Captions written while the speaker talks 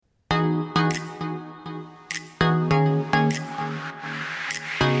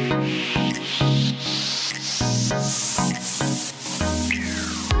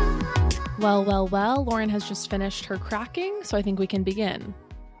Well, Lauren has just finished her cracking, so I think we can begin.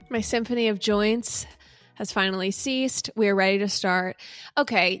 My symphony of joints has finally ceased. We are ready to start.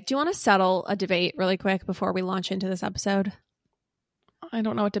 Okay, do you want to settle a debate really quick before we launch into this episode? I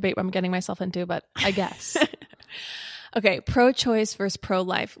don't know what debate I'm getting myself into, but I guess. Okay, pro-choice versus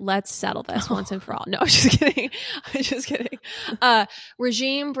pro-life. Let's settle this once and for all. No, I'm just kidding.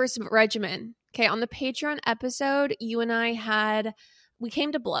 Regime versus regimen. Okay, on the Patreon episode, you and I we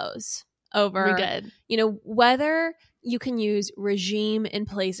came to blows over, we did. Whether you can use regime in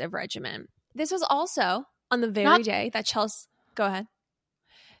place of regimen. This was also on the very day that Chelsea... Go ahead.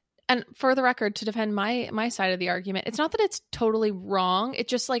 And for the record, to defend my side of the argument, it's not that it's totally wrong. It's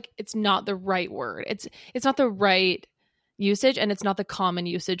just like it's not the right word. It's not the right usage, and it's not the common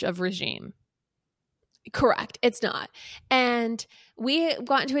usage of regime. Correct. It's not. And we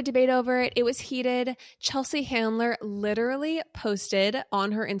got into a debate over it. It was heated. Chelsea Handler literally posted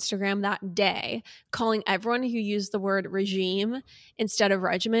on her Instagram that day calling everyone who used the word regime instead of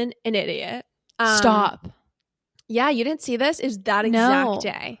regimen an idiot. Stop. Yeah, you didn't see this? It was that exact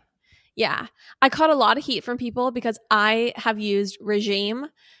day. Yeah. I caught a lot of heat from people because I have used regime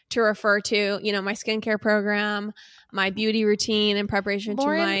to refer to, my skincare program, my beauty routine in preparation to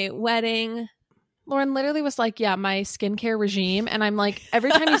my wedding. Lauren literally was like, yeah, my skincare regime. And I'm like, every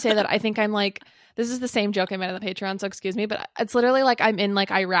time you say that, I think I'm like, this is the same joke I made on the Patreon, so excuse me, but it's literally like I'm in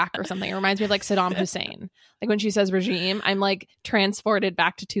like Iraq or something. It reminds me of like Saddam Hussein. Like when she says regime, I'm like transported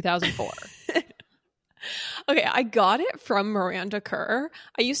back to 2004. Okay, I got it from Miranda Kerr.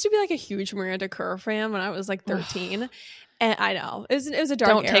 I used to be like a huge Miranda Kerr fan when I was like 13. And I know, it was a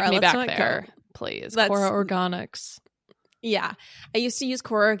dark Don't era. take me Let's back there, please. Cora Organics. Yeah, I used to use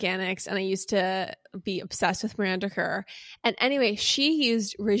Cora Organics, and I used to be obsessed with Miranda Kerr. And anyway, she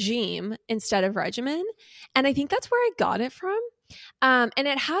used regime instead of regimen, and I think that's where I got it from. And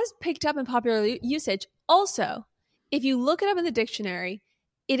it has picked up in popular usage. Also, if you look it up in the dictionary,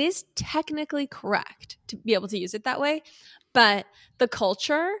 it is technically correct to be able to use it that way. But the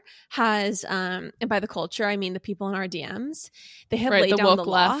culture has, and by the culture, I mean the people in our DMs, they have laid down the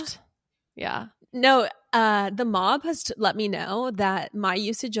law. Left. Yeah. No, the mob has let me know that my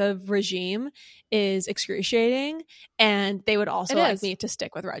usage of regime is excruciating, and they would also like me to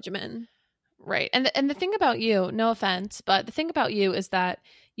stick with regimen. Right. And the thing about you, no offense, but the thing about you is that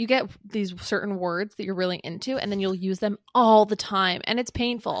you get these certain words that you're really into, and then you'll use them all the time, and it's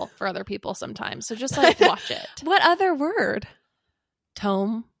painful for other people sometimes. So just like watch it. What other word?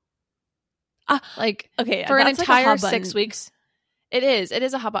 Tome. Okay, for an entire 6 weeks. It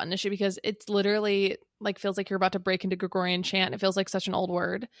is a hot button issue because it's literally like feels like you're about to break into Gregorian chant. It feels like such an old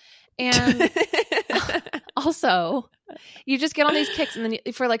word. And also, you just get on these kicks, and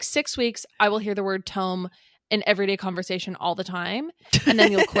then for like 6 weeks, I will hear the word tome in everyday conversation all the time, and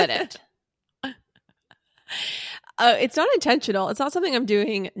then you'll quit it. It's not intentional. It's not something I'm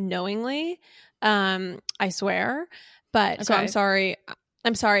doing knowingly. I swear. But okay. So I'm sorry.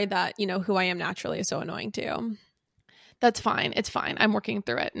 I'm sorry that, who I am naturally is so annoying too. That's fine. It's fine. I'm working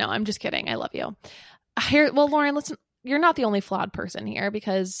through it. No, I'm just kidding. I love you. Well, Lauren, listen, you're not the only flawed person here,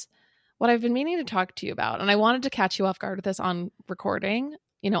 because what I've been meaning to talk to you about, and I wanted to catch you off guard with this on recording,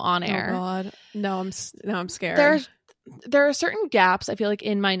 on air. Oh God. No, I'm scared. There are certain gaps, I feel like,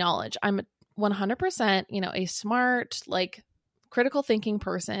 in my knowledge. I'm 100%, a smart, like critical thinking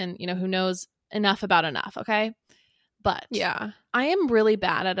person, who knows enough about enough. Okay. But yeah, I am really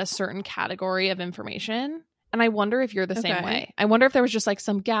bad at a certain category of information. And I wonder if you're the same way. I wonder if there was just like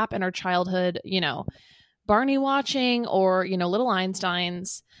some gap in our childhood, Barney watching or, little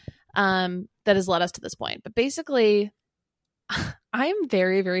Einsteins that has led us to this point. But basically, I'm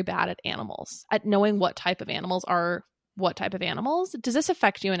very, very bad at animals, at knowing what type of animals are what type of animals. Does this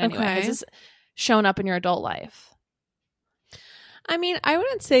affect you in any way? Has this shown up in your adult life? I mean, I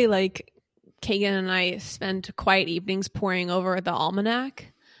wouldn't say like Kagan and I spend quiet evenings poring over the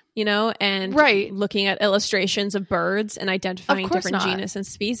almanac. And looking at illustrations of birds and identifying different genus and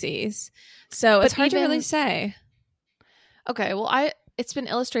species. So it's hard to really say. Okay, well, it's been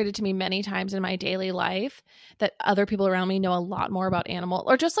illustrated to me many times in my daily life that other people around me know a lot more about animals,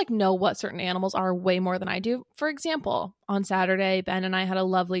 or just like know what certain animals are way more than I do. For example, on Saturday, Ben and I had a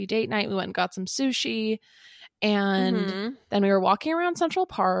lovely date night. We went and got some sushi, and then we were walking around Central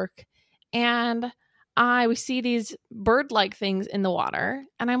Park, and we see these bird-like things in the water,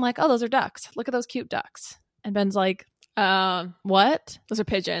 and I'm like, oh, those are ducks. Look at those cute ducks. And Ben's like, what? Those are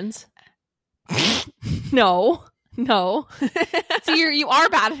pigeons. No. So you are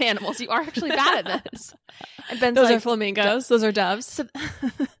bad at animals. You are actually bad at this. And Ben's those are flamingos. Those are doves. So,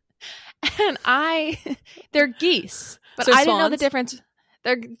 and they're geese. But so I didn't know the difference.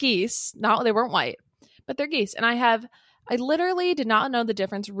 They're geese. No, they weren't white, but they're geese. And I literally did not know the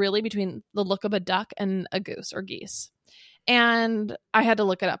difference really between the look of a duck and a goose or geese. And I had to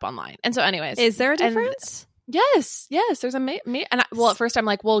look it up online. And so anyways. Is there a difference? Yes. There's a at first I'm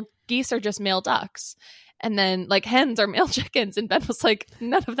like, well, geese are just male ducks. And then like hens are male chickens. And Ben was like,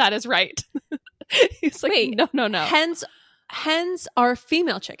 none of that is right. He's like, wait, no. Hens are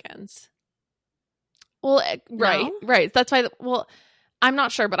female chickens. Well, right. That's why. I'm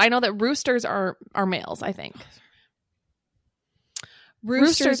not sure, but I know that roosters are males. I think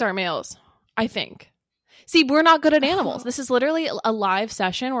roosters are males. I think. See, we're not good at animals. This is literally a live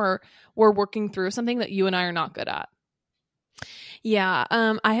session where we're working through something that you and I are not good at. Yeah,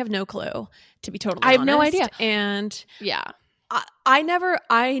 I have no clue, to be totally honest. I have no idea. And yeah. I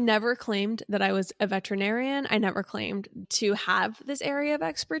never claimed that I was a veterinarian. I never claimed to have this area of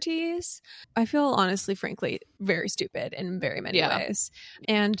expertise. I feel honestly, frankly, very stupid in very many ways.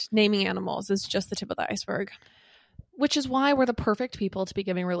 And naming animals is just the tip of the iceberg. Which is why we're the perfect people to be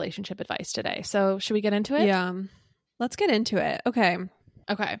giving relationship advice today. So should we get into it? Yeah. Let's get into it. Okay.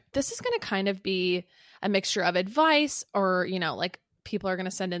 This is going to kind of be a mixture of advice or, like people are going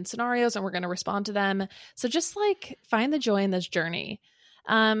to send in scenarios and we're going to respond to them. So just like find the joy in this journey.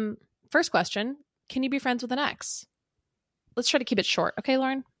 First question, can you be friends with an ex? Let's try to keep it short. Okay,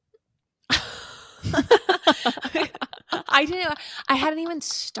 Lauren? I hadn't even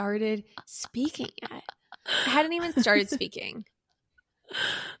started speaking yet.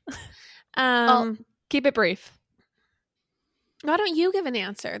 Keep it brief. Why don't you give an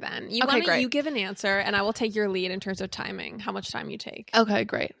answer then? Great. You give an answer and I will take your lead in terms of timing, how much time you take. Okay,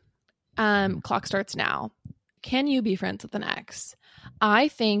 great. Clock starts now. Can you be friends with an ex? I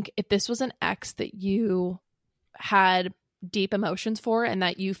think if this was an ex that you had deep emotions for and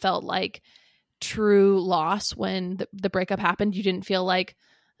that you felt like true loss when the breakup happened, you didn't feel like,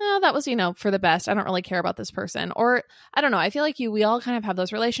 oh, that was, for the best. I don't really care about this person. Or I don't know. I feel like we all kind of have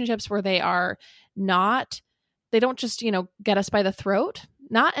those relationships where they don't just, get us by the throat,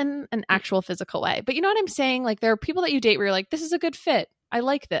 not in an actual physical way. But you know what I'm saying? Like there are people that you date where you're like, this is a good fit. I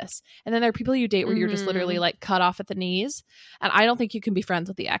like this. And then there are people you date where you're just literally like cut off at the knees. And I don't think you can be friends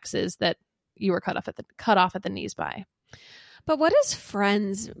with the exes that you were cut off at the knees by. But what does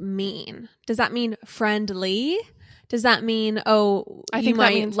friends mean? Does that mean friendly? Does that mean, I think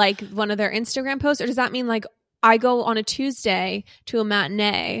that means like one of their Instagram posts? Or does that mean like I go on a Tuesday to a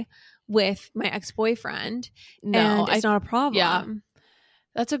matinee with my ex-boyfriend and it's not a problem? Yeah.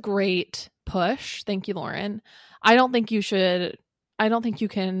 That's a great push. Thank you, Lauren. I don't think you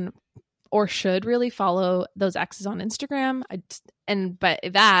can or should really follow those exes on Instagram. But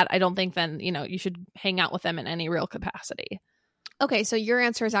that, I don't think then, you should hang out with them in any real capacity. Okay, so your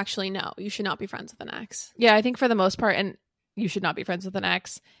answer is actually no. You should not be friends with an ex. Yeah, I think for the most part, and you should not be friends with an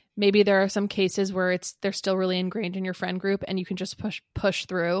ex. Maybe there are some cases where they're still really ingrained in your friend group and you can just push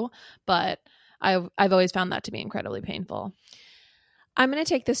through. But I've always found that to be incredibly painful. I'm going to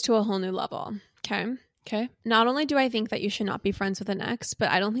take this to a whole new level. Okay. Not only do I think that you should not be friends with an ex,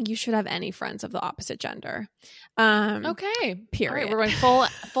 but I don't think you should have any friends of the opposite gender. Okay. Period. All right, we're going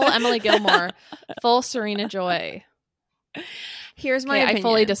full Emily Gilmore, full Serena Joy. Here's my opinion. I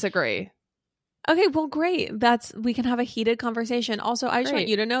fully disagree. Okay, well, great. We can have a heated conversation. Also, I just want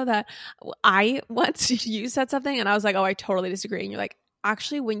you to know that you said something and I was like, oh, I totally disagree. And you're like,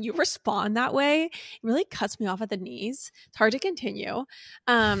 actually, when you respond that way, it really cuts me off at the knees. It's hard to continue.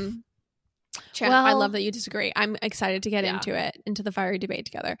 Chan, I love that you disagree. I'm excited to get into the fiery debate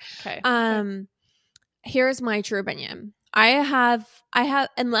together. Okay. Here's my true opinion. I have,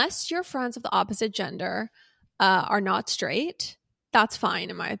 unless your friends of the opposite gender are not straight, that's fine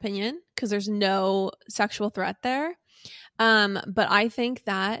in my opinion, because there's no sexual threat there. But I think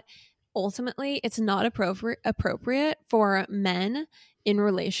that ultimately it's not appropriate for men in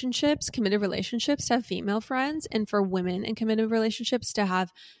committed relationships to have female friends, and for women in committed relationships to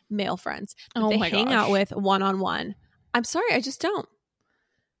have male friends that they hang out with one-on-one. I'm sorry, I just don't.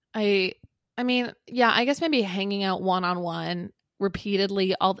 I mean, yeah, I guess maybe hanging out one-on-one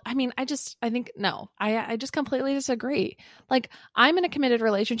repeatedly I think no. I just completely disagree. Like, I'm in a committed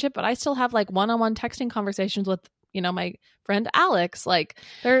relationship, but I still have like one-on-one texting conversations with, my friend Alex,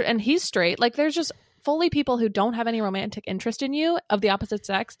 and he's straight. Like, there's just fully people who don't have any romantic interest in you of the opposite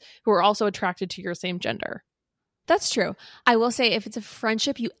sex who are also attracted to your same gender. That's true. I will say, if it's a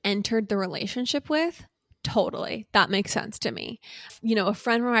friendship you entered the relationship with, totally, that makes sense to me. A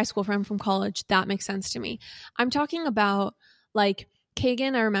friend from high school, friend from college, that makes sense to me. I'm talking about like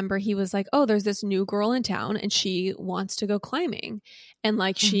Kagan. I remember he was like, oh, there's this new girl in town and she wants to go climbing. And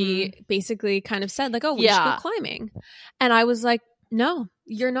like she basically kind of said like, oh, we should go climbing. And I was like, No,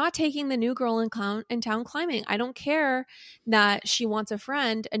 you're not taking the new girl in town climbing. I don't care that she wants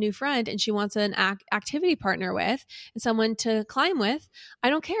a new friend, and she wants an activity partner with and someone to climb with. I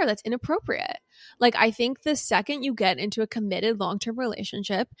don't care. That's inappropriate. Like, I think the second you get into a committed long-term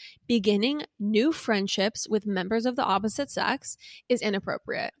relationship, beginning new friendships with members of the opposite sex is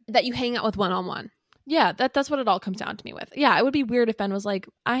inappropriate. That you hang out with one-on-one. Yeah, that's what it all comes down to me with. Yeah, it would be weird if Ben was like,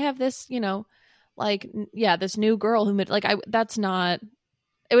 I have this, like, yeah, this new girl who that's not,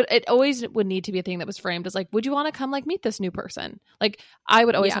 it always would need to be a thing that was framed as like, would you want to come like meet this new person? Like, I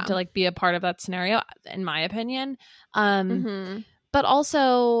would always have to like be a part of that scenario, in my opinion. But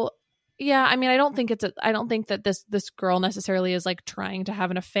also, yeah, I mean, I don't think that this girl necessarily is like trying to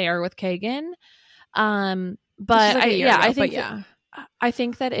have an affair with Kagan. But I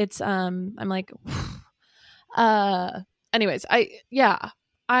think that it's I'm like anyways,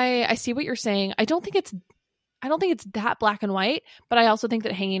 I see what you're saying. I don't think it's that black and white, but I also think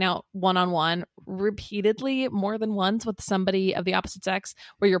that hanging out one-on-one repeatedly more than once with somebody of the opposite sex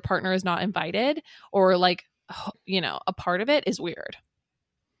where your partner is not invited or like, a part of it is weird.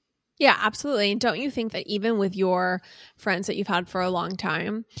 Yeah, absolutely. And don't you think that even with your friends that you've had for a long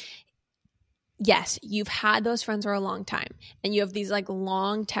time, yes, you've had those friends for a long time and you have these like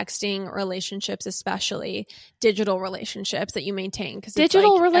long texting relationships, especially digital relationships that you maintain because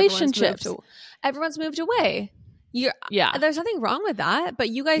digital relationships. Everyone's moved away. There's nothing wrong with that, but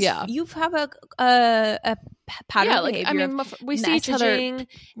you guys, you have a pattern of behavior. I mean, we see each other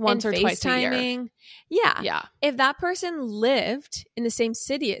once or twice a year. Yeah. If that person lived in the same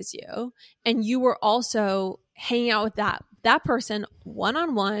city as you and you were also hanging out with that person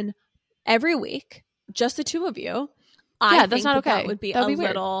one-on-one every week, just the two of you, I think not okay. That would be That'd be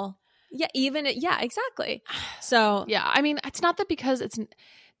little weird. Exactly. So I mean, it's not that because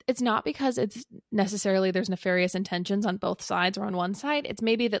it's not because it's necessarily there's nefarious intentions on both sides or on one side. It's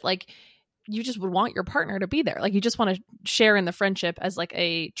maybe that like you just would want your partner to be there. Like you just want to share in the friendship as like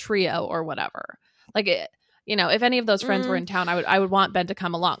a trio or whatever. Like if any of those friends were in town, I would want Ben to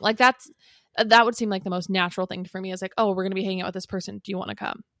come along. Like that would seem like the most natural thing for me is like, oh, we're going to be hanging out with this person. Do you want to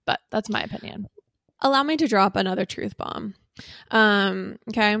come? But that's my opinion. Allow me to drop another truth bomb.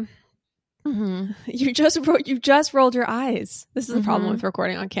 Okay. Mm-hmm. You just rolled your eyes. This is the problem with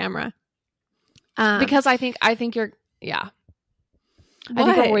recording on camera. Because I think you're I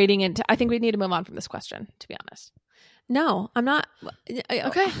think we're wading into I think we need to move on from this question, to be honest. No, I'm not.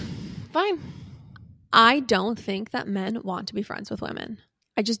 Okay. Fine. I don't think that men want to be friends with women.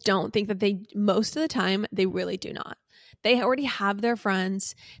 I just don't think that most of the time, they really do not. They already have their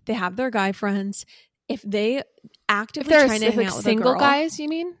friends. They have their guy friends. If they actively trying to hang out with single a girl, guys, you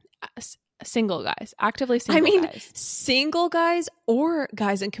mean? Single guys, actively single guys. Single guys or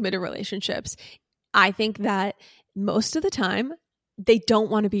guys in committed relationships. I think that most of the time, they don't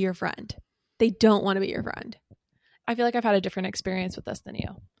want to be your friend. They don't want to be your friend. I feel like I've had a different experience with this than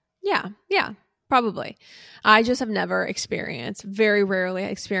you. Yeah, probably. I just have very rarely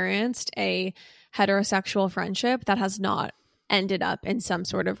experienced a heterosexual friendship that has not ended up in some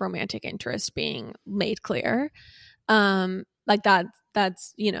sort of romantic interest being made clear. Like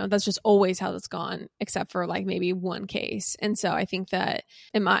that's just always how it's gone, except for like maybe one case. And so I think that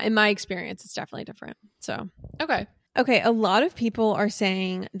in my experience, it's definitely different. So, Okay, a lot of people are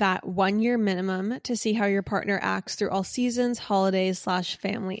saying that 1 year minimum to see how your partner acts through all seasons, holidays /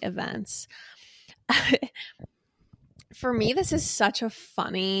 family events. For me, this is such a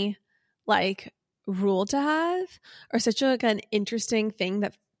funny like rule to have, or such an interesting thing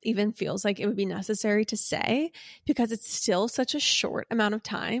that even feels like it would be necessary to say, because it's still such a short amount of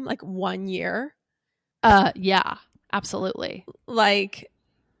time, like 1 year. Yeah, absolutely. Like,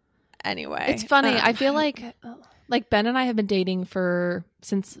 anyway. It's funny. I feel like Ben and I have been dating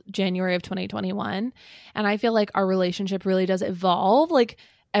since January of 2021. And I feel like our relationship really does evolve like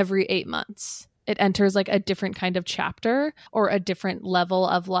every 8 months. It enters like a different kind of chapter or a different level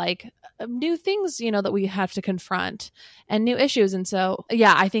of like new things, that we have to confront and new issues. And so,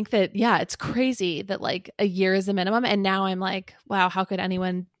 I think that, it's crazy that like a year is the minimum. And now I'm like, wow, how could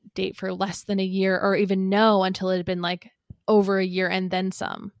anyone date for less than a year or even know until it had been like over a year and then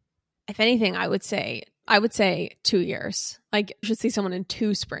some? If anything, I would say 2 years. Like, you should see someone in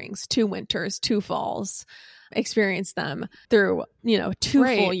 2 springs, 2 winters, 2 falls, experience them through, 2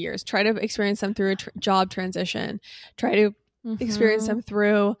 full years. Try to experience them through a job transition. Try to experience them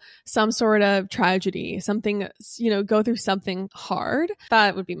through some sort of tragedy, something, go through something hard.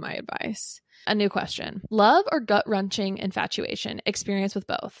 That would be my advice. A new question. Love or gut-wrenching infatuation? Experience with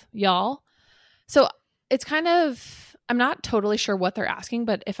both. Y'all? So it's kind of, I'm not totally sure what they're asking,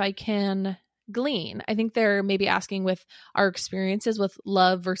 but if I can glean. I think they're maybe asking with our experiences with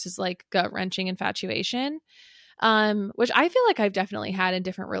love versus like gut-wrenching infatuation, which I feel like I've definitely had in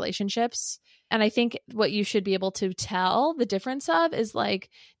different relationships. And I think what you should be able to tell the difference of is like,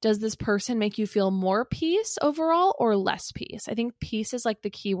 does this person make you feel more peace overall or less peace? I think peace is like the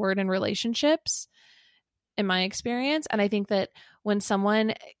key word in relationships in my experience. And I think that when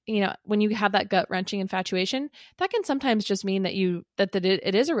someone, when you have that gut-wrenching infatuation, that can sometimes just mean that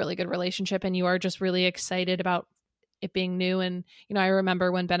it is a really good relationship and you are just really excited about it being new. And, I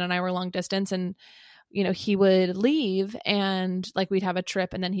remember when Ben and I were long distance and, he would leave and like we'd have a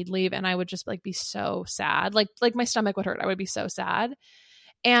trip and then he'd leave and I would just like be so sad. Like my stomach would hurt. I would be so sad.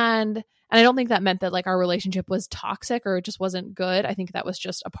 And I don't think that meant that like our relationship was toxic or it just wasn't good. I think that was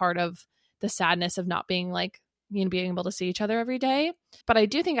just a part of the sadness of not being like, being able to see each other every day. But I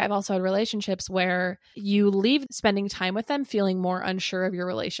do think I've also had relationships where you leave spending time with them feeling more unsure of your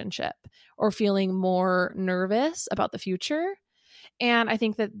relationship or feeling more nervous about the future. And I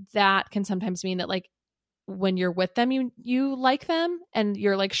think that can sometimes mean that like when you're with them, you like them and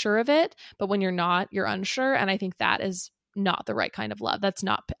you're like sure of it. But when you're not, you're unsure. And I think that is not the right kind of love. That's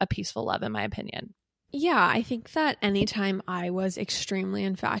not a peaceful love, in my opinion. Yeah, I think that anytime I was extremely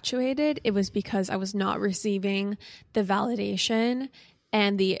infatuated, it was because I was not receiving the validation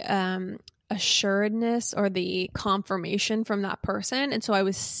and the assuredness or the confirmation from that person. And so I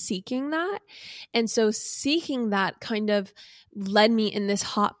was seeking that. And so seeking that kind of led me in this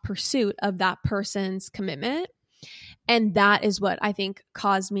hot pursuit of that person's commitment. And that is what I think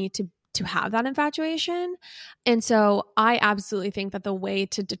caused me to have that infatuation. And so I absolutely think that the way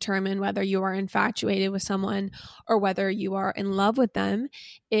to determine whether you are infatuated with someone or whether you are in love with them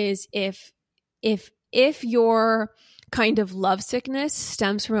is if your kind of love sickness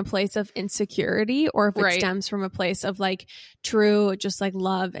stems from a place of insecurity or if it stems from a place of like true just like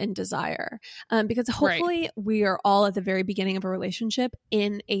love and desire. Because hopefully we are all at the very beginning of a relationship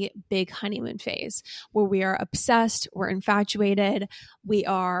in a big honeymoon phase where we are obsessed, we're infatuated, we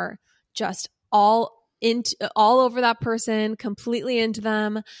are just all over that person, completely into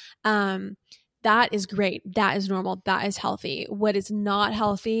them. That is great. That is normal. That is healthy. What is not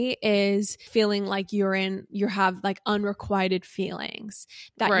healthy is feeling like you have like unrequited feelings,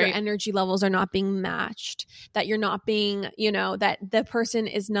 that your energy levels are not being matched, that you're not being, that the person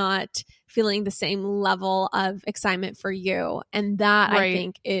is not feeling the same level of excitement for you. And that I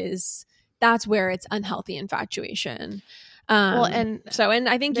think that's where it's unhealthy infatuation. And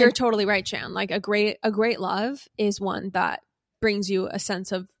I think you're totally right, Chan. Like a great love is one that brings you a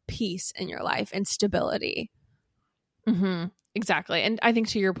sense of peace in your life and stability. Mm-hmm. Exactly. And I think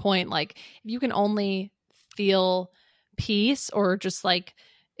to your point, like if you can only feel peace or just like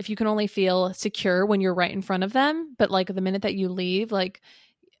if you can only feel secure when you're right in front of them, but like the minute that you leave, like,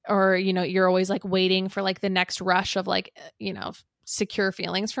 or, you're always like waiting for like the next rush of like, secure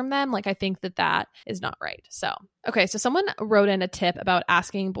feelings from them. Like I think that is not right. So, okay. So someone wrote in a tip about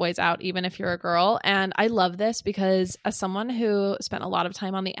asking boys out, even if you're a girl. And I love this because as someone who spent a lot of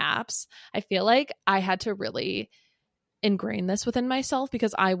time on the apps, I feel like I had to really ingrain this within myself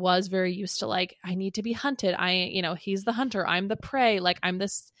because I was very used to like, I need to be hunted. He's the hunter. I'm the prey. Like I'm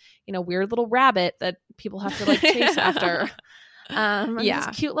this, weird little rabbit that people have to like chase after. This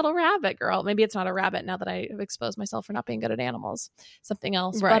cute little rabbit girl. Maybe it's not a rabbit now that I have exposed myself for not being good at animals. Something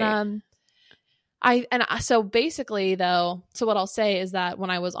else. Right. But so basically though, so what I'll say is that when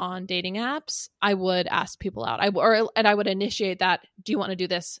I was on dating apps, I would ask people out. I would initiate that. Do you want to do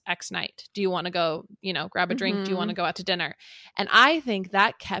this X night? Do you want to go, grab a drink? Mm-hmm. Do you want to go out to dinner? And I think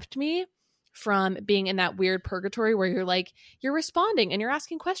that kept me from being in that weird purgatory where you're responding and you're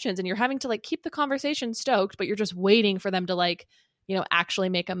asking questions and you're having to like keep the conversation stoked, but you're just waiting for them to like, actually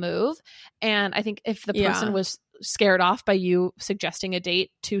make a move. And I think if the person was scared off by you suggesting a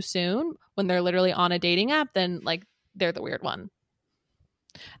date too soon when they're literally on a dating app, then like they're the weird one.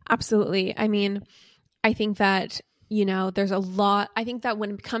 Absolutely. I mean, I think that, there's a lot, I think that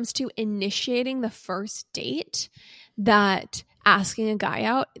when it comes to initiating the first date, that asking a guy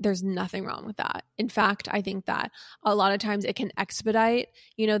out, there's nothing wrong with that. In fact, I think that a lot of times it can expedite,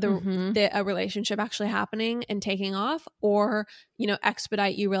 a relationship actually happening and taking off, or,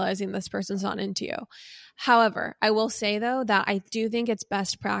 expedite you realizing this person's not into you. However, I will say though that I do think it's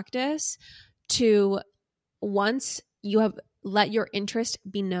best practice to, once you have let your interest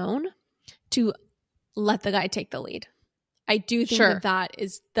be known, to let the guy take the lead. I do think that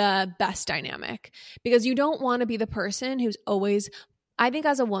is the best dynamic because you don't want to be the person who's always, I think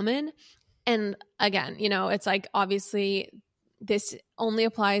as a woman, and again, it's like obviously this only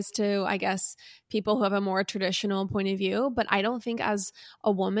applies to, I guess, people who have a more traditional point of view. But I don't think as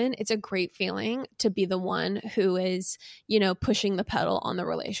a woman, it's a great feeling to be the one who is, you know, pushing the pedal on the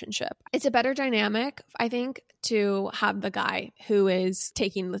relationship. It's a better dynamic, I think, to have the guy who is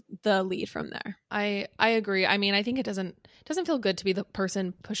taking the lead from there. I agree. I mean, I think it doesn't feel good to be the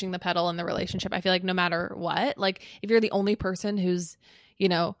person pushing the pedal in the relationship. I feel like no matter what, like if you're the only person who's, you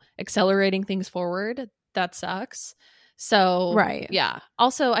know, accelerating things forward, that sucks. So, right. Yeah.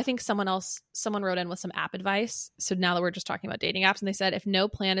 Also, I think someone wrote in with some app advice. So now that we're just talking about dating apps, and they said, if no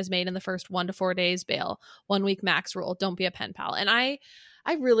plan is made in the first 1 to 4 days, bail. 1 week max rule. Don't be a pen pal. And I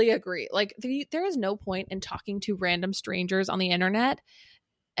really agree. Like there is no point in talking to random strangers on the internet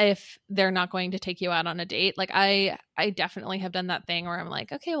if they're not going to take you out on a date. Like I definitely have done that thing where I'm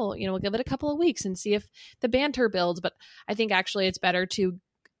like, okay, well, you know, we'll give it a couple of weeks and see if the banter builds. But I think actually it's better to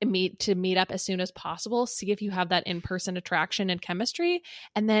meet up as soon as possible, see if you have that in-person attraction and chemistry,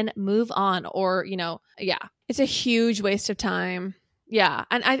 and then move on. Or, you know, yeah, it's a huge waste of time. Yeah.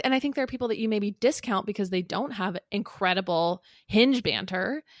 And I think there are people that you maybe discount because they don't have incredible Hinge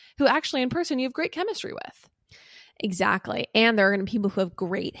banter, who actually in person you have great chemistry with. Exactly. And there are going to be people who have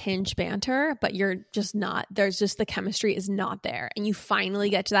great Hinge banter, but you're just not, there's just the chemistry is not there. And you finally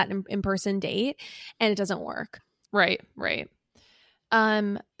get to that in-person date and it doesn't work. Right.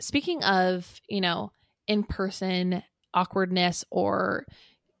 Speaking of, you know, in-person awkwardness or,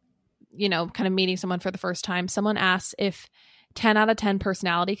 you know, kind of meeting someone for the first time, someone asks if 10 out of 10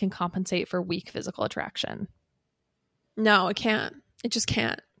 personality can compensate for weak physical attraction. No, it can't. It just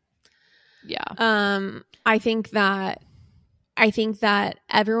can't. Yeah. I think that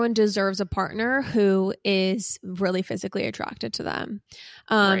everyone deserves a partner who is really physically attracted to them.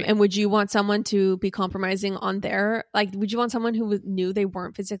 Right. And would you want someone to be compromising on their, like, would you want someone who knew they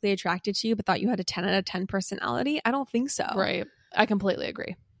weren't physically attracted to you but thought you had a 10 out of 10 personality? I don't think so. Right. I completely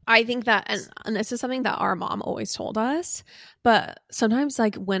agree. I think that, and this is something that our mom always told us, but sometimes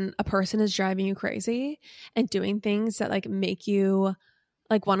like when a person is driving you crazy and doing things that like make you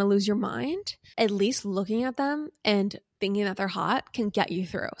like want to lose your mind, at least looking at them and thinking that they're hot can get you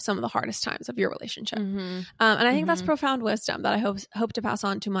through some of the hardest times of your relationship. And I think that's profound wisdom that I hope to pass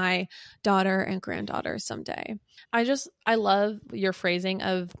on to my daughter and granddaughter someday. I love your phrasing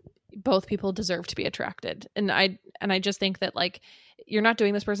of both people deserve to be attracted. And I just think that like you're not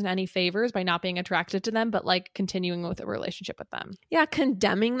doing this person any favors by not being attracted to them, but like continuing with a relationship with them. Yeah,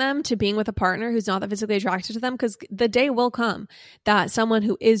 condemning them to being with a partner who's not that physically attracted to them, because the day will come that someone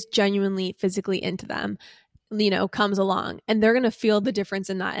who is genuinely physically into them, you know, comes along and they're going to feel the difference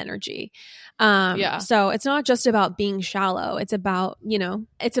in that energy. So it's not just about being shallow. It's about, you know,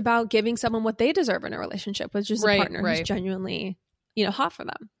 it's about giving someone what they deserve in a relationship, which is a partner who's genuinely, you know, hot for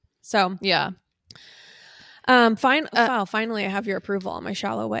them. So yeah. Finally, I have your approval on my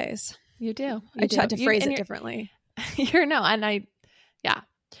shallow ways. You do. I just had to phrase it differently. I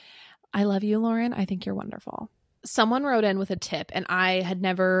love you, Lauren. I think you're wonderful. Someone wrote in with a tip, and I had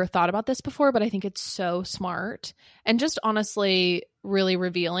never thought about this before, but I think it's so smart and just honestly really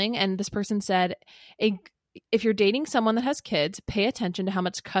revealing. And this person said, if you're dating someone that has kids, pay attention to how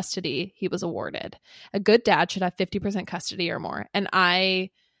much custody he was awarded. A good dad should have 50% custody or more. And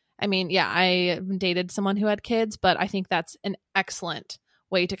I mean, yeah, I dated someone who had kids, but I think that's an excellent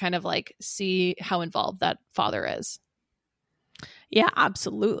way to kind of like see how involved that father is. Yeah,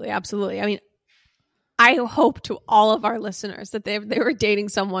 absolutely. Absolutely. I mean, I hope to all of our listeners that they were dating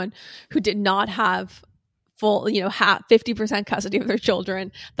someone who did not have full, you know, 50% custody of their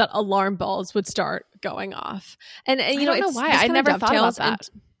children, that alarm bells would start going off. And you know, I don't know why. I never thought about that.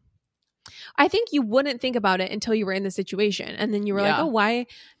 I think you wouldn't think about it until you were in the situation, and then you were like, "Oh, why?"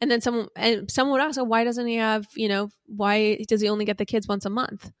 And then someone would ask, "Oh, why doesn't he have? You know, why does he only get the kids once a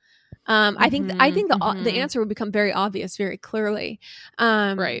month?" I think the answer would become very obvious, very clearly.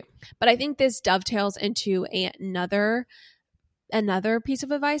 Right. But I think this dovetails into another piece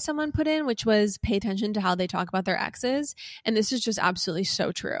of advice someone put in, which was pay attention to how they talk about their exes, and this is just absolutely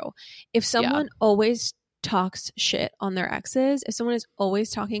so true. If someone always talks shit on their exes, if someone is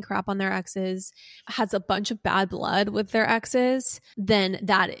always talking crap on their exes, has a bunch of bad blood with their exes, then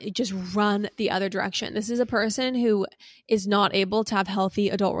that just run the other direction. This is a person who is not able to have healthy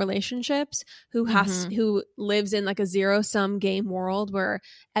adult relationships, who lives in like a zero-sum game world where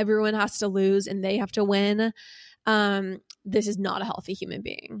everyone has to lose and they have to win. This is not a healthy human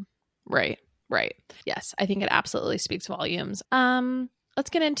being. Right. Yes, I think it absolutely speaks volumes. Let's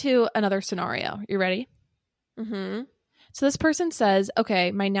get into another scenario. You ready? Mm-hmm. So this person says,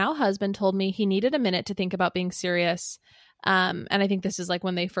 okay, my now husband told me he needed a minute to think about being serious And I think this is like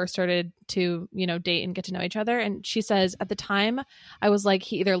when they first started to, you know, date and get to know each other. And she says, at the time I was like,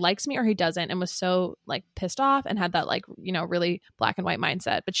 he either likes me or he doesn't, and was so like pissed off and had that like, you know, really black and white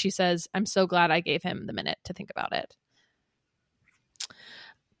mindset. But she says, I'm so glad I gave him the minute to think about it.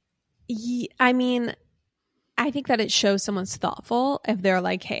 I mean, I think that it shows someone's thoughtful if they're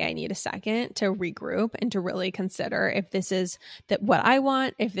like, hey, I need a second to regroup and to really consider if this is what I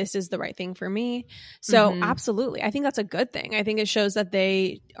want, if this is the right thing for me. So absolutely. I think that's a good thing. I think it shows that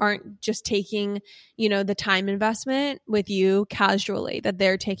they aren't just taking, you know, the time investment with you casually, that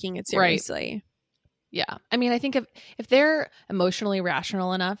they're taking it seriously. Right. Yeah. I mean, I think if they're emotionally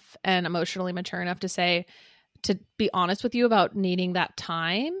rational enough and emotionally mature enough to be honest with you about needing that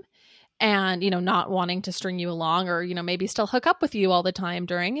time, and, you know, not wanting to string you along, or, you know, maybe still hook up with you all the time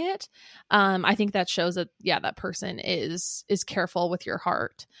during it. I think that shows that, yeah, that person is careful with your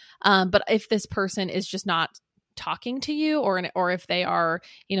heart. But if this person is just not talking to you, or if they are,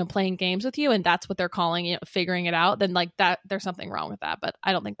 you know, playing games with you, and that's what they're calling, you know, figuring it out, then like that, there's something wrong with that. But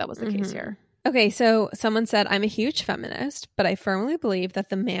I don't think that was the case here. Okay, so someone said, I'm a huge feminist, but I firmly believe that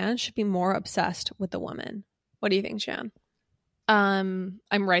the man should be more obsessed with the woman. What do you think, Shan? I'm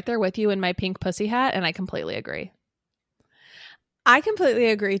right there with you in my pink pussy hat, and I completely agree. I completely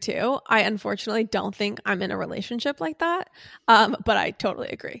agree too. I unfortunately don't think I'm in a relationship like that, but I totally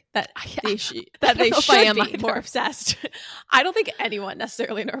agree that they should be more obsessed. I don't think anyone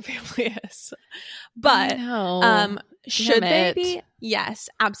necessarily in our family is, but should they be? Yes,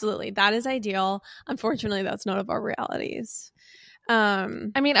 absolutely. That is ideal. Unfortunately, that's none of our realities.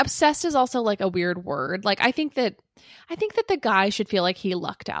 I mean, obsessed is also like a weird word. Like, I think that the guy should feel like he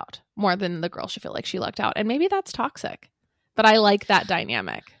lucked out more than the girl should feel like she lucked out. And maybe that's toxic, but I like that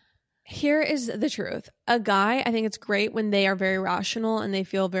dynamic. Here is the truth. A guy, I think it's great when they are very rational and they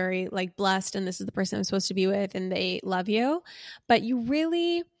feel very like blessed, and this is the person I'm supposed to be with, and they love you. But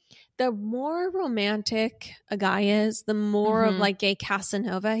the more romantic a guy is, the more of like a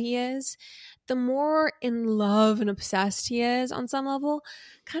Casanova he is, the more in love and obsessed he is on some level,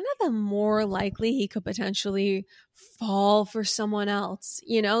 kind of the more likely he could potentially fall for someone else,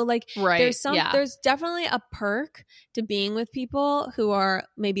 you know, like there's definitely a perk to being with people who are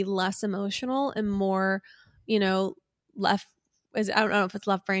maybe less emotional and more, you know, I don't know if it's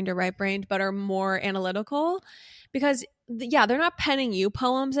left brained or right brained, but are more analytical, because they're not penning you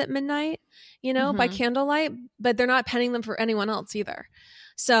poems at midnight, you know, by candlelight, but they're not penning them for anyone else either.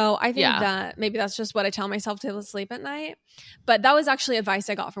 So I think that maybe that's just what I tell myself to sleep at night. But that was actually advice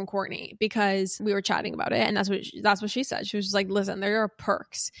I got from Courtney, because we were chatting about it, and that's what she said. She was just like, listen, there are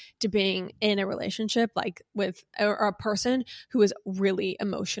perks to being in a relationship like with a person who is really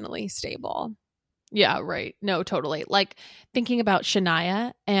emotionally stable. Yeah, right. No, totally. Like thinking about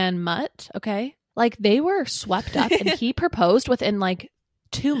Shania and Mutt, okay? Like they were swept up and he proposed within like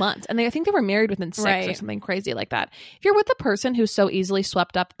 2 months, and I think they were married within 6 or something crazy like that. If you're with a person who's so easily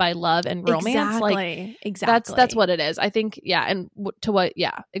swept up by love and romance, exactly, that's what it is. I think,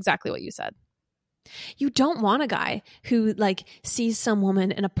 exactly what you said. You don't want a guy who like sees some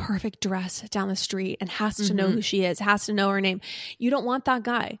woman in a perfect dress down the street and has to know who she is, has to know her name. You don't want that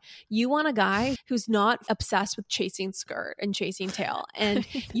guy. You want a guy who's not obsessed with chasing skirt and chasing tail, and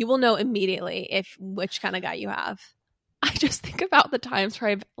you will know immediately which kind of guy you have. I just think about the times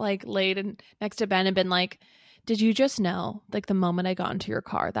where I've like laid next to Ben and been like, did you just know, like the moment I got into your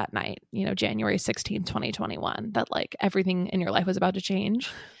car that night, you know, January 16th, 2021, that like everything in your life was about to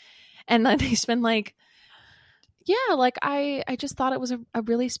change? And then he's been like, yeah, like I just thought it was a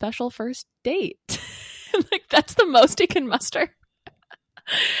really special first date. Like that's the most he can muster.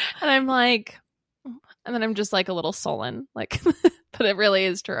 And I'm like, and then I'm just like a little sullen, like, but it really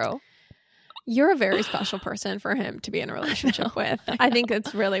is true. You're a very special person for him to be in a relationship with. I think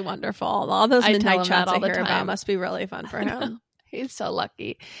it's really wonderful. All those midnight chats I hear about must be really fun for him. He's so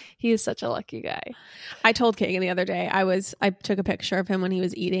lucky. He is such a lucky guy. I told Kagan the other day, I took a picture of him when he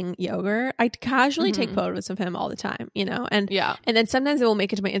was eating yogurt. I casually take photos of him all the time, you know, and then sometimes I will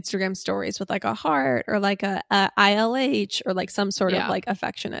make it to my Instagram stories with like a heart or like a ILH or like some sort of like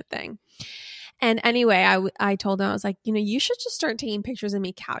affectionate thing. And anyway, I told him, I was like, you know, you should just start taking pictures of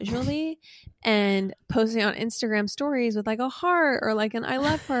me casually and posting on Instagram stories with like a heart or like an I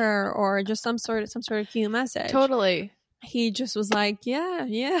love her or just some sort of cute message. Totally. He just was like, yeah.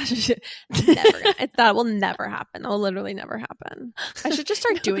 That will never happen. That will literally never happen. I should just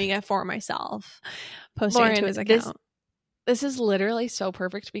start doing it for myself. Posting it to his account. This is literally so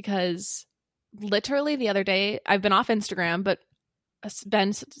perfect, because literally the other day, I've been off Instagram, but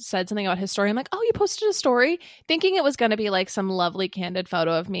Ben said something about his story. I'm like, oh, you posted a story, thinking it was going to be like some lovely candid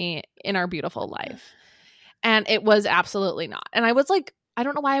photo of me in our beautiful life. And it was absolutely not. And I was like, I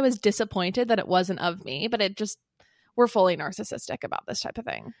don't know why I was disappointed that it wasn't of me, but it just, we're fully narcissistic about this type of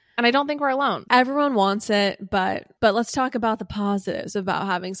thing. And I don't think we're alone. Everyone wants it, but let's talk about the positives about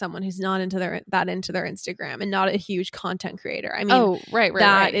having someone who's not into their Instagram and not a huge content creator. I mean,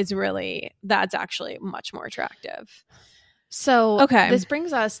 that's actually much more attractive. So okay, this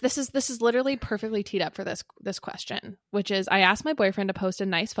brings us, this is literally perfectly teed up for this question, which is, I asked my boyfriend to post a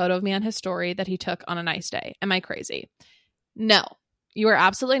nice photo of me on his story that he took on a nice day. Am I crazy? No, you are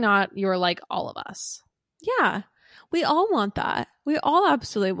absolutely not. You are like all of us. Yeah. We all want that. We all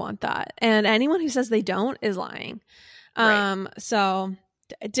absolutely want that. And anyone who says they don't is lying. Right. So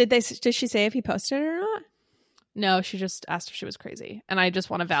did she say if he posted it or not? No, she just asked if she was crazy. And I just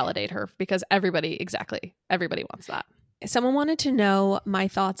want to validate her because everybody wants that. Someone wanted to know my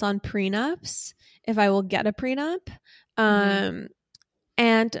thoughts on prenups, if I will get a prenup. And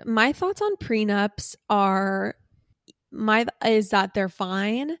my thoughts on prenups is that they're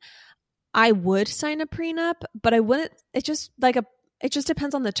fine. I would sign a prenup, but I wouldn't. It just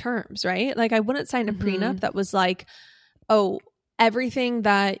depends on the terms, right? Like I wouldn't sign a prenup that was like, oh, everything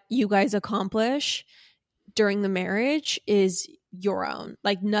that you guys accomplish during the marriage is your own.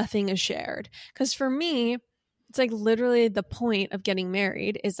 Like nothing is shared. Because for me, it's like literally the point of getting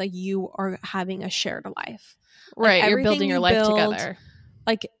married is like you are having a shared life. Right. Like, you're building your life together.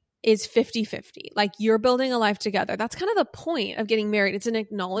 Like is 50-50. Like you're building a life together. That's kind of the point of getting married. It's an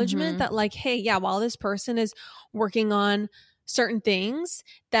acknowledgement that like, hey, yeah, while this person is working on certain things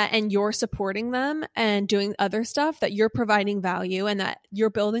and you're supporting them and doing other stuff, that you're providing value and that you're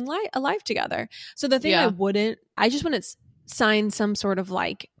building a life together. So the thing I just wouldn't sign some sort of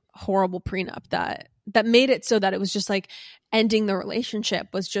like horrible prenup that made it so that it was just like ending the relationship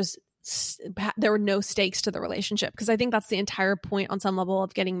was just, there were no stakes to the relationship. Because I think that's the entire point on some level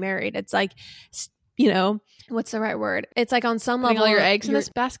of getting married. It's like, you know, what's the right word? It's like on some level, all your eggs in this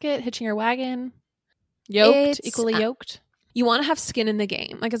basket, hitching your wagon, equally yoked. You want to have skin in the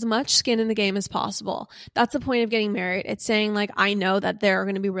game, like as much skin in the game as possible. That's the point of getting married. It's saying like, I know that there are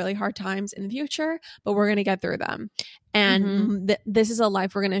going to be really hard times in the future, but we're going to get through them. And this is a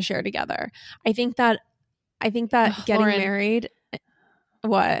life we're going to share together. I think that getting Lauren, married,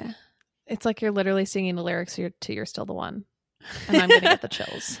 what? It's like you're literally singing the lyrics to You're Still the One. And I'm going to get the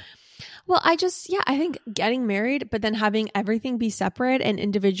chills. Well, I think getting married, but then having everything be separate and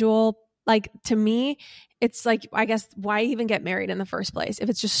individual, like to me, it's like, I guess, why even get married in the first place if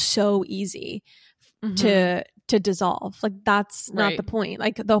it's just so easy to dissolve? Like that's not the point.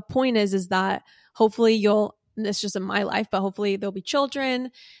 Like the point is that hopefully this is just in my life, but hopefully there'll be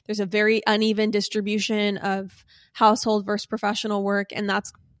children. There's a very uneven distribution of household versus professional work. And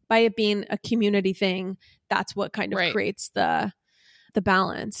that's, by it being a community thing, that's what kind of creates the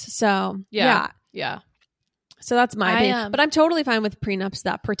balance. So yeah. So that's my opinion. But I'm totally fine with prenups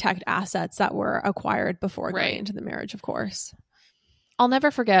that protect assets that were acquired before going into the marriage, of course. I'll never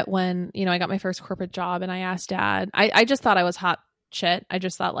forget when, I got my first corporate job and I asked Dad, I just thought I was hot shit. I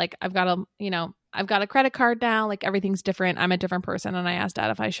just thought like, I've got a credit card now, like everything's different. I'm a different person. And I asked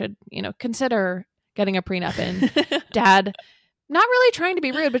Dad if I should, consider getting a prenup. And Dad, not really trying to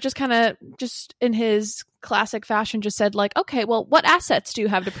be rude, but just kind of just in his classic fashion, just said like, okay, well, what assets do you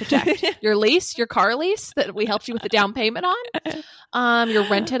have to protect? Your lease, your car lease that we helped you with the down payment on, your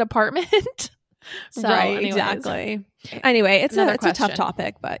rented apartment. So, right, exactly. Anyway, it's a tough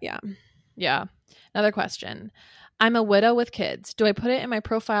topic, but yeah. Yeah. Another question. I'm a widow with kids. Do I put it in my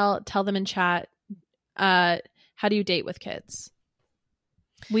profile, tell them in chat, how do you date with kids?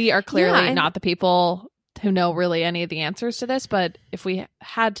 We are clearly not the people who know really any of the answers to this, but if we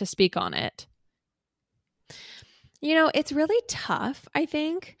had to speak on it. It's really tough, I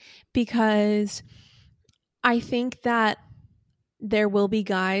think, because I think that there will be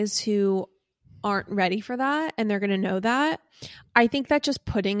guys who aren't ready for that and they're going to know that. I think that just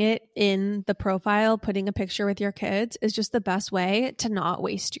putting it in the profile, putting a picture with your kids is just the best way to not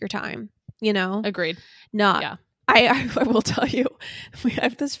waste your time, Agreed. Yeah. I will tell you, we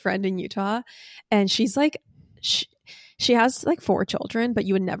have this friend in Utah and she's like, she has like 4 children, but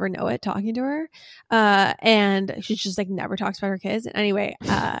you would never know it talking to her. And she just like never talks about her kids. And anyway,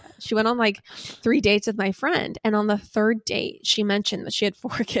 she went on like 3 dates with my friend. And on the 3rd date, she mentioned that she had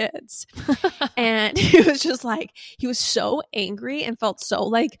 4 kids. And he was just like, he was so angry and felt so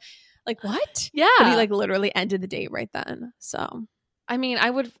like what? Yeah. But he like literally ended the date right then. So, I mean,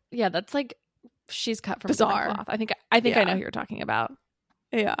 that's like, she's cut from bizarre cloth. I think I know who you're talking about.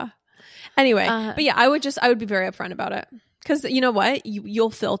 Yeah. Anyway, but yeah, I would be very upfront about it because you know what, you'll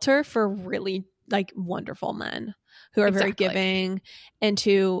filter for really like wonderful men who are very giving and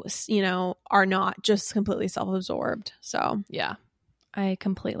who, you know, are not just completely self-absorbed. So yeah, I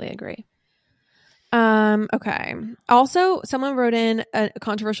completely agree. Okay. Also, someone wrote in a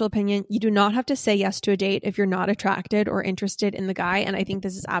controversial opinion. You do not have to say yes to a date if you're not attracted or interested in the guy. And I think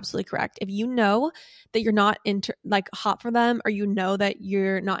this is absolutely correct. If you know that you're not like hot for them, or you know that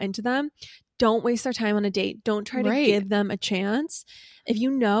you're not into them, don't waste their time on a date. Don't try to give them a chance. If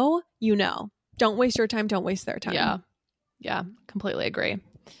you know, you know. Don't waste your time. Don't waste their time. Yeah. Yeah. Completely agree.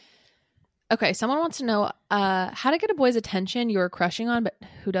 Okay. Someone wants to know how to get a boy's attention you're crushing on, but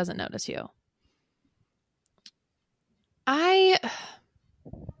who doesn't notice you. I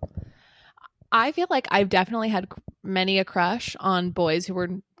feel like I've definitely had many a crush on boys who were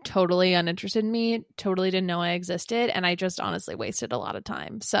totally uninterested in me, totally didn't know I existed, and I just honestly wasted a lot of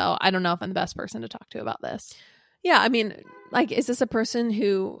time. So I don't know if I'm the best person to talk to about this. Yeah, I mean, like, is this a person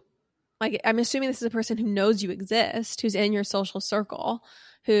who, like, I'm assuming this is a person who knows you exist, who's in your social circle,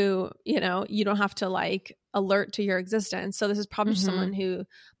 who, you know, you don't have to like alert to your existence. So this is probably someone who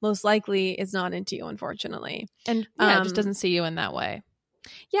most likely is not into you, unfortunately. And just doesn't see you in that way.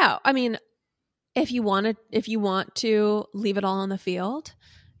 Yeah. I mean, if you want to leave it all on the field,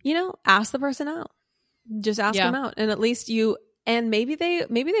 you know, ask the person out. Just ask them out. And at least maybe they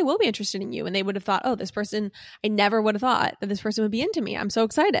will be interested in you, and they would have thought, oh, this person, I never would have thought that this person would be into me. I'm so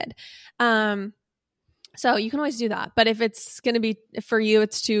excited. So you can always do that. But if it's going to be, for you,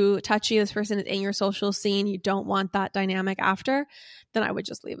 it's too touchy, this person is in your social scene, you don't want that dynamic after, then I would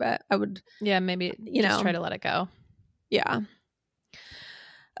just leave it. I would. Yeah, maybe just try to let it go. Yeah.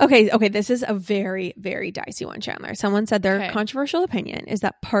 Okay. This is a very, very dicey one, Chandler. Someone said their controversial opinion is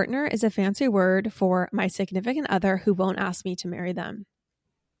that partner is a fancy word for my significant other who won't ask me to marry them.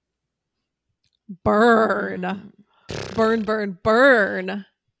 Burn. Burn, burn, burn.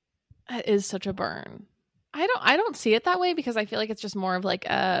 That is such a burn. I don't see it that way, because I feel like it's just more of like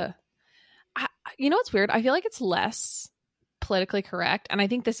you know what's weird? I feel like it's less politically correct, and I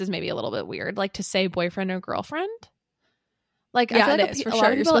think this is maybe a little bit weird, like to say boyfriend or girlfriend. Like, yeah, I feel it like is for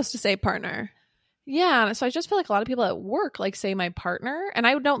sure. You're supposed to say partner. Yeah, so I just feel like a lot of people at work like say my partner, and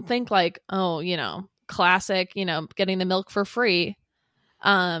I don't think like, oh, you know, classic, you know, getting the milk for free.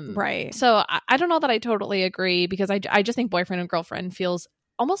 Right. So I don't know that I totally agree, because I just think boyfriend and girlfriend feels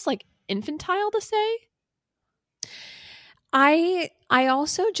almost like infantile to say. I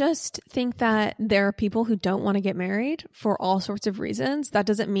also just think that there are people who don't want to get married for all sorts of reasons. That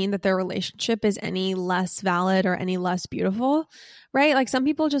doesn't mean that their relationship is any less valid or any less beautiful, right? Like, some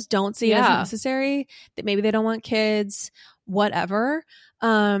people just don't see it as necessary, that maybe they don't want kids, whatever.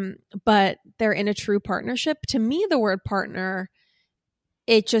 But they're in a true partnership. To me, the word partner,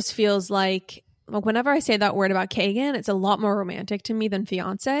 it just feels like whenever I say that word about Kagan, it's a lot more romantic to me than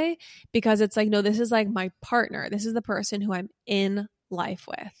fiance, because it's like, no, this is like my partner. This is the person who I'm in life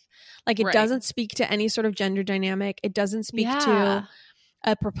with. Like, it doesn't speak to any sort of gender dynamic. It doesn't speak to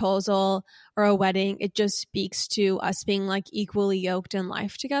a proposal or a wedding. It just speaks to us being like equally yoked in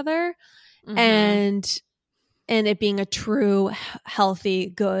life together, and it being a true, healthy,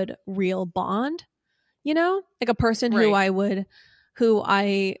 good, real bond, you know, like a person who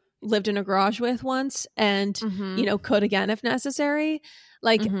I lived in a garage with once, and you know, could again if necessary.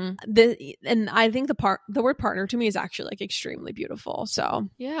 Like and I think the word partner to me is actually like extremely beautiful. So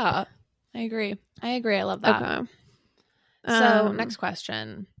yeah, I agree. I love that. Okay. So next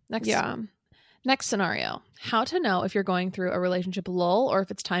question. Next scenario. How to know if you're going through a relationship lull or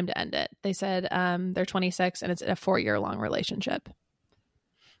if it's time to end it. They said they're 26 and it's a 4-year-long relationship.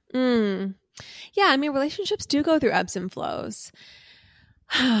 Yeah, I mean, relationships do go through ebbs and flows.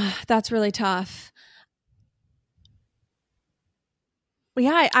 That's really tough.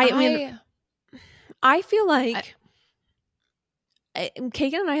 Yeah, I mean, I feel like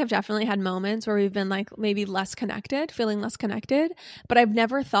Kagan and I have definitely had moments where we've been like maybe feeling less connected, but I've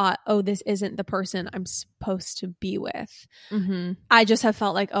never thought, oh, this isn't the person I'm supposed to be with. I just have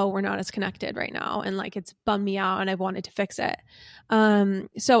felt like, oh, we're not as connected right now, and like it's bummed me out and I've wanted to fix it.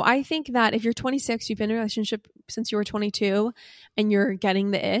 So I think that if you're 26, you've been in a relationship since you were 22, and you're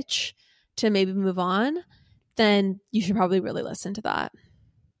getting the itch to maybe move on, then you should probably really listen to that.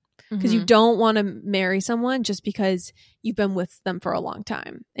 Because you don't want to marry someone just because you've been with them for a long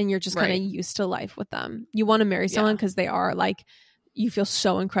time and you're just kind of used to life with them. You want to marry someone because they are like, you feel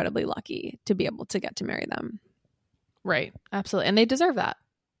so incredibly lucky to be able to get to marry them. Right. Absolutely. And they deserve that.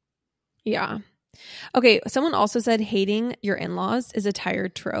 Yeah. Okay. Someone also said hating your in-laws is a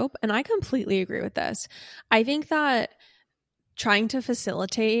tired trope. And I completely agree with this. I think that trying to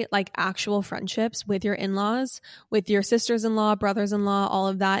facilitate like actual friendships with your in-laws, with your sisters-in-law, brothers-in-law, all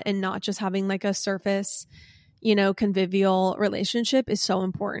of that, and not just having like a surface, you know, convivial relationship is so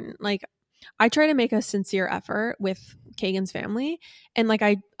important. Like I try to make a sincere effort with Kagan's family, and like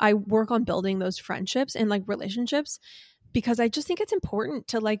I work on building those friendships and like relationships, because I just think it's important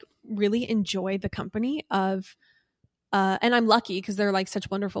to like really enjoy the company of and I'm lucky because they're like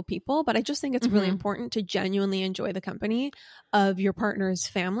such wonderful people, but I just think it's really important to genuinely enjoy the company of your partner's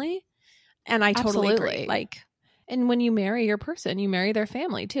family. And I totally agree. Like, and when you marry your person, you marry their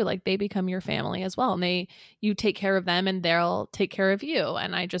family too. Like they become your family as well. And you take care of them and they'll take care of you.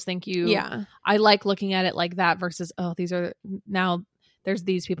 And I just think I like looking at it like that versus, oh, there's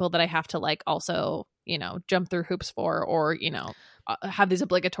these people that I have to like also, you know, jump through hoops for, or, you know, have these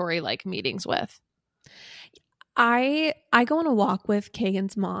obligatory like meetings with. I go on a walk with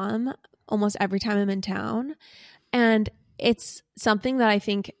Kagan's mom almost every time I'm in town, and it's something that I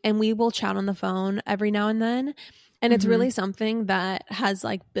think, and we will chat on the phone every now and then, and it's really something that has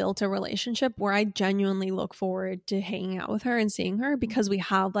like built a relationship where I genuinely look forward to hanging out with her and seeing her, because we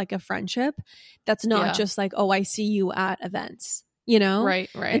have like a friendship that's not just like, oh, I see you at events, you know? Right.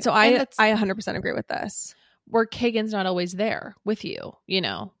 And so I 100% agree with this. Where Kagan's not always there with you, you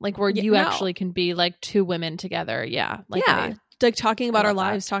know, like where you actually can be like two women together. Yeah. Like, like talking about our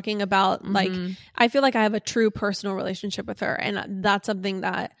lives, talking about like, I feel like I have a true personal relationship with her. And that's something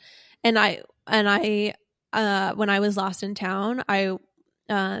that, and I, when I was last in town, I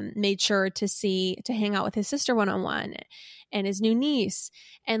made sure to hang out with his sister one-on-one and his new niece,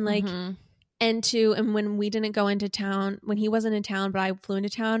 and like, and when we didn't go into town, when he wasn't in town, but I flew into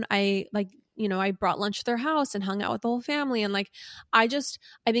town, I like, you know, I brought lunch to their house and hung out with the whole family. And like, I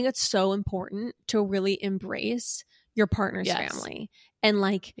think it's so important to really embrace your partner's family and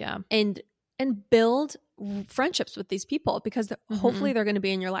like, and build friendships with these people, because hopefully they're going to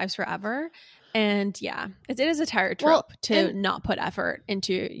be in your lives forever. And it is a tired trope to not put effort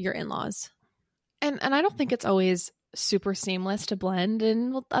into your in-laws. And I don't think it's always super seamless to blend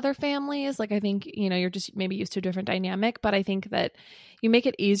in with other families. Like I think, you know, you're just maybe used to a different dynamic, but I think that you make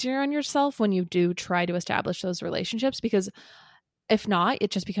it easier on yourself when you do try to establish those relationships, because if not,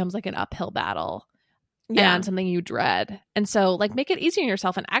 it just becomes like an uphill battle and something you dread. And so like make it easier on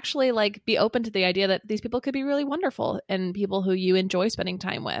yourself and actually like be open to the idea that these people could be really wonderful and people who you enjoy spending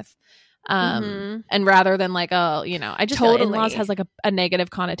time with. And rather than like, oh, you know, I just feel like in-laws has like a negative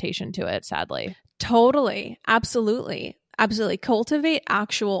connotation to it, sadly. Totally. Absolutely. Cultivate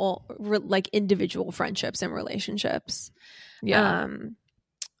actual like individual friendships and relationships. I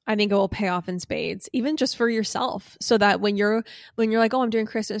think it will pay off in spades, even just for yourself, so that when you're like, oh, I'm doing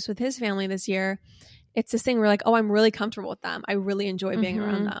Christmas with his family this year, it's this thing where like, oh, I'm really comfortable with them. I really enjoy being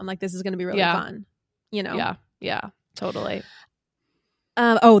around them. Like this is going to be really fun, you know? Yeah, totally.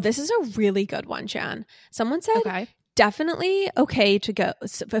 This is a really good one, Chan. Someone said, definitely okay to go.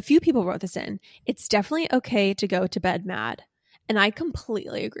 So a few people wrote this in. It's definitely okay to go to bed mad. And I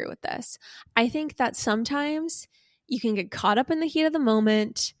completely agree with this. I think that sometimes you can get caught up in the heat of the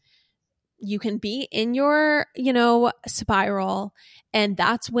moment. You can be in your, you know, spiral. And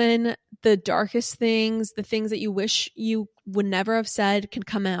that's when the darkest things, the things that you wish you would never have said, can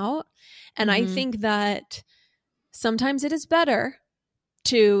come out. And I think that sometimes it is better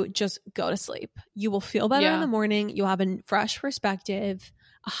to just go to sleep. You will feel better in the morning. You'll have a fresh perspective.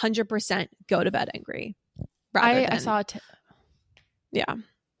 100% go to bed angry. I saw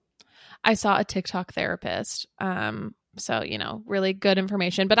a TikTok therapist. So, you know, really good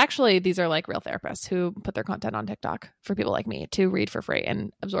information. But actually, these are like real therapists who put their content on TikTok for people like me to read for free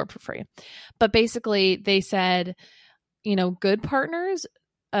and absorb for free. But basically, they said, you know, good partners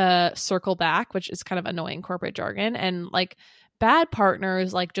circle back, which is kind of annoying corporate jargon. And like bad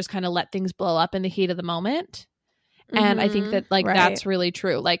partners, like just kind of let things blow up in the heat of the moment. And I think that like that's really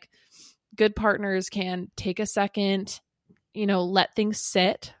true. Like good partners can take a second, you know, let things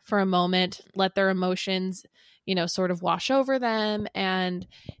sit for a moment, let their emotions, you know, sort of wash over them and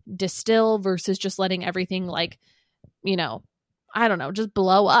distill, versus just letting everything like, you know, I don't know, just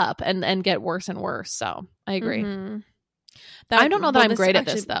blow up and get worse and worse. So I agree. I don't know that I'm great at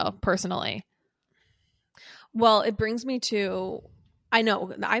this though, personally. Well, it brings me to, I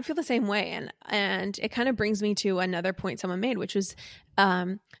know I feel the same way. And it kind of brings me to another point someone made, which was,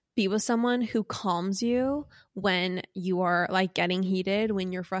 be with someone who calms you when you are like getting heated,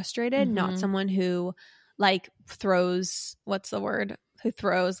 when you're frustrated, not someone who like throws, what's the word? Who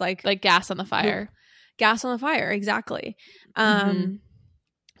throws like gas on the fire. Gas on the fire. Exactly.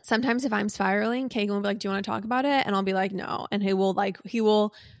 Sometimes if I'm spiraling, Kagan will be like, do you want to talk about it? And I'll be like, no. And he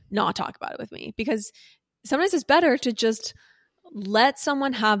will not talk about it with me, because sometimes it's better to just let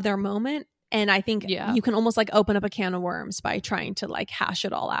someone have their moment. And I think you can almost like open up a can of worms by trying to like hash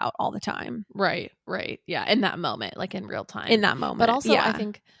it all out all the time. Right. Yeah. In that moment, like in real time. In that moment. But also I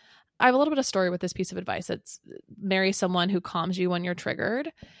think I have a little bit of story with this piece of advice. It's marry someone who calms you when you're triggered.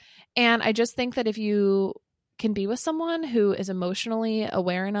 And I just think that if you can be with someone who is emotionally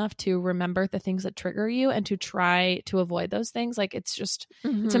aware enough to remember the things that trigger you and to try to avoid those things, like it's just,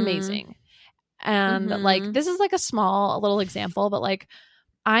 it's amazing. And like, this is like a little example, but like,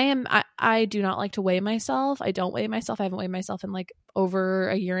 I do not like to weigh myself. I don't weigh myself. I haven't weighed myself in like over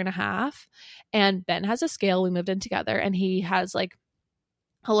a year and a half. And Ben has a scale. We moved in together, and he has like,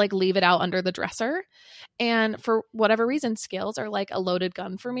 he'll like leave it out under the dresser. And for whatever reason, scales are like a loaded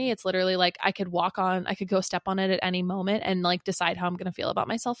gun for me. It's literally like I could go step on it at any moment and like decide how I'm going to feel about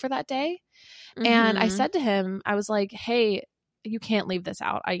myself for that day. And I said to him, I was like, hey, you can't leave this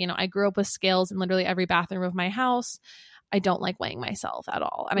out. I grew up with scales in literally every bathroom of my house. I don't like weighing myself at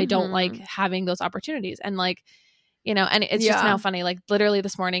all. And I don't like having those opportunities. And like, and it's just now funny, like literally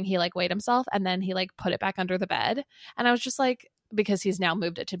this morning he like weighed himself and then he like put it back under the bed. And I was just like, because he's now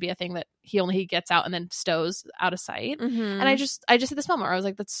moved it to be a thing that he gets out and then stows out of sight. And I just at this moment where I was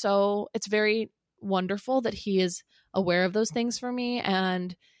like, it's very wonderful that he is aware of those things for me.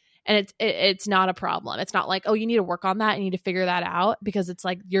 And it's not a problem. It's not like, oh, you need to work on that. You need to figure that out, because it's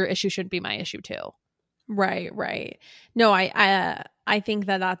like your issue shouldn't be my issue too. Right. No, I think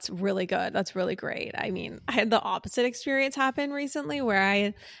that's really good. That's really great. I mean, I had the opposite experience happen recently where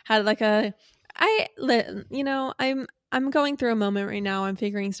I had like I'm going through a moment right now. I'm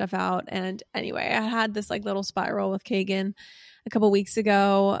figuring stuff out. And anyway, I had this like little spiral with Kagan a couple weeks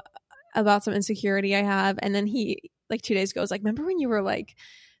ago about some insecurity I have. And then he like 2 days ago was like, remember when you were like,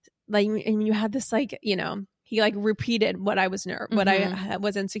 and you had this like, he like repeated what I was what I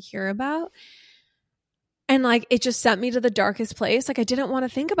was insecure about. And like, it just sent me to the darkest place. Like, I didn't want to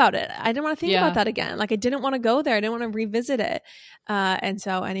think about it. I didn't want to think about that again. Like, I didn't want to go there. I didn't want to revisit it. And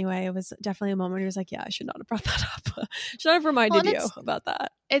so anyway, it was definitely a moment where he was like, yeah, I should not have brought that up. Should not have reminded you about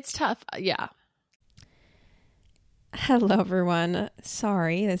that. It's tough. Yeah. Hello, everyone.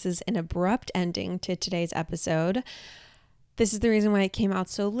 Sorry, this is an abrupt ending to today's episode. This is the reason why it came out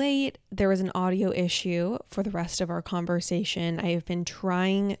so late. There was an audio issue for the rest of our conversation. I have been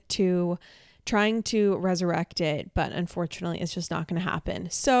trying to resurrect it, but unfortunately it's just not going to happen.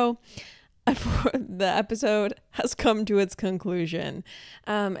 So the episode has come to its conclusion.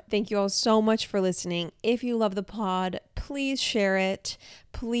 Thank you all so much for listening. If you love the pod, please share it.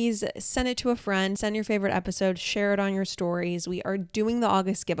 Please send it to a friend. Send your favorite episode. Share it on your stories. We are doing the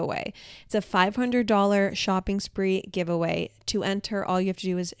August giveaway. It's a $500 shopping spree giveaway. To enter, all you have to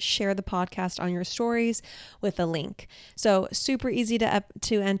do is share the podcast on your stories with a link. So super easy to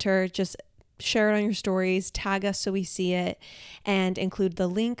enter. Just share it on your stories, tag us so we see it, and include the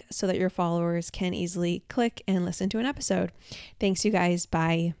link so that your followers can easily click and listen to an episode. Thanks, you guys.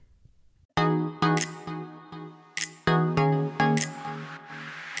 Bye.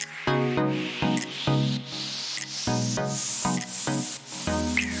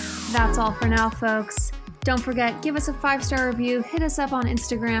 That's all for now, folks. Don't forget, give us a 5-star review, hit us up on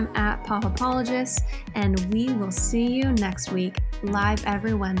Instagram at Popapologists, and we will see you next week, live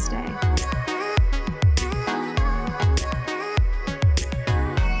every Wednesday.